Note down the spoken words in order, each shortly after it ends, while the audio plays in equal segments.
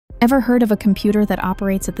Ever heard of a computer that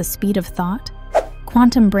operates at the speed of thought?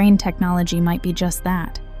 Quantum brain technology might be just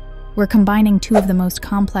that. We're combining two of the most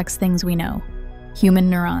complex things we know: human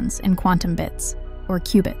neurons and quantum bits, or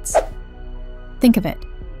qubits. Think of it: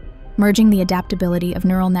 merging the adaptability of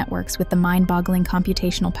neural networks with the mind-boggling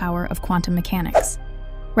computational power of quantum mechanics.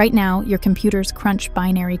 Right now, your computers crunch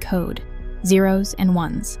binary code, zeros and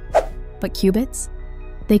ones. But qubits?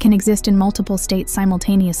 They can exist in multiple states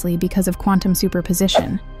simultaneously because of quantum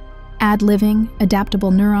superposition. Add living, adaptable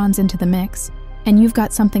neurons into the mix, and you've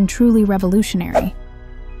got something truly revolutionary.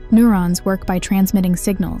 Neurons work by transmitting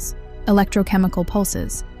signals, electrochemical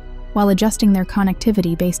pulses, while adjusting their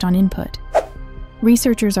connectivity based on input.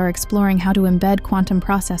 Researchers are exploring how to embed quantum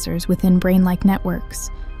processors within brain-like networks,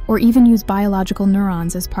 or even use biological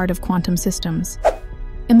neurons as part of quantum systems.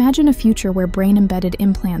 Imagine a future where brain-embedded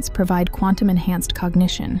implants provide quantum-enhanced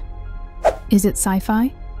cognition. Is it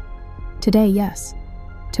sci-fi? Today, yes.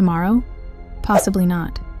 Tomorrow? Possibly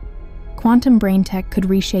not. Quantum brain tech could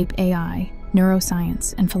reshape AI,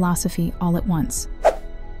 neuroscience, and philosophy all at once.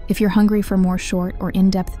 If you're hungry for more short or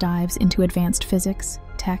in-depth dives into advanced physics,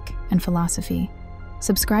 tech, and philosophy,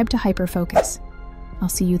 subscribe to Hyperfocus. I'll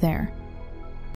see you there.